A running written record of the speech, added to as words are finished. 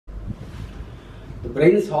The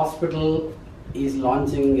Brains Hospital is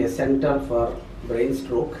launching a center for brain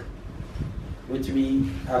stroke, which we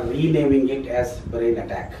are renaming it as brain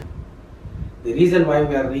attack. The reason why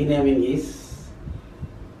we are renaming is,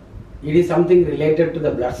 it is something related to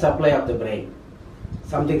the blood supply of the brain,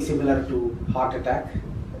 something similar to heart attack.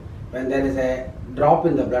 When there is a drop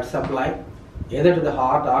in the blood supply, either to the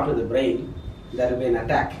heart or to the brain, there will be an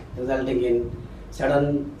attack resulting in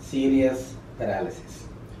sudden serious paralysis.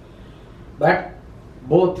 But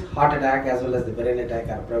both heart attack as well as the brain attack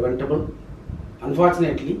are preventable.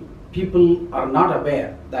 Unfortunately, people are not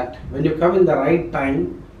aware that when you come in the right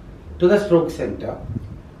time to the stroke center,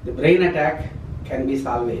 the brain attack can be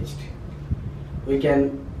salvaged. We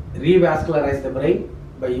can revascularize the brain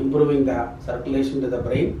by improving the circulation to the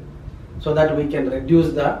brain so that we can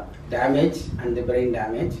reduce the damage and the brain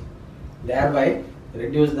damage, thereby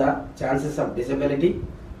reduce the chances of disability,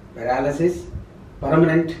 paralysis,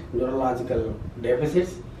 permanent neurological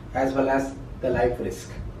deficits, as well as the life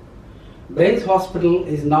risk. Brains Hospital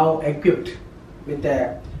is now equipped with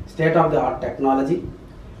a state-of-the-art technology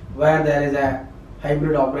where there is a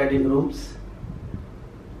hybrid operating rooms,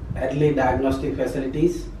 early diagnostic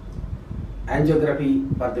facilities,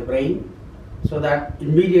 angiography for the brain, so that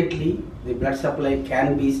immediately the blood supply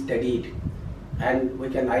can be studied and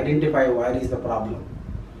we can identify where is the problem.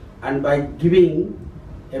 And by giving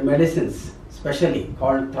a medicines specially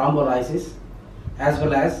called thrombolysis as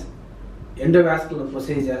well as endovascular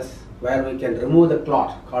procedures where we can remove the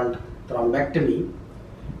clot called thrombectomy,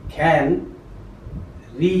 can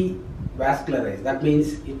revascularize. That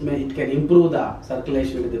means it can improve the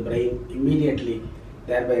circulation to the brain immediately,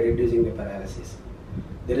 thereby reducing the paralysis.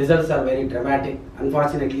 The results are very dramatic.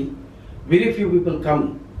 Unfortunately, very few people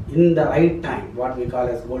come in the right time, what we call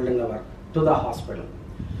as golden hour, to the hospital.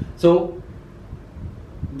 So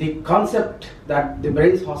the concept that the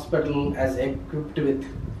Brains Hospital is equipped with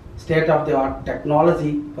state-of-the-art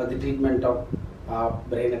technology for the treatment of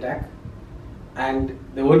brain attack, and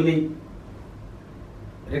the only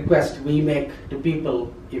request we make to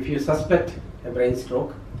people, if you suspect a brain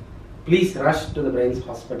stroke, please rush to the Brains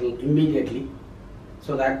Hospital immediately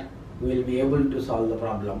so that we will be able to solve the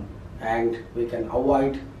problem and we can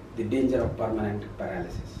avoid the danger of permanent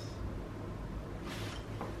paralysis.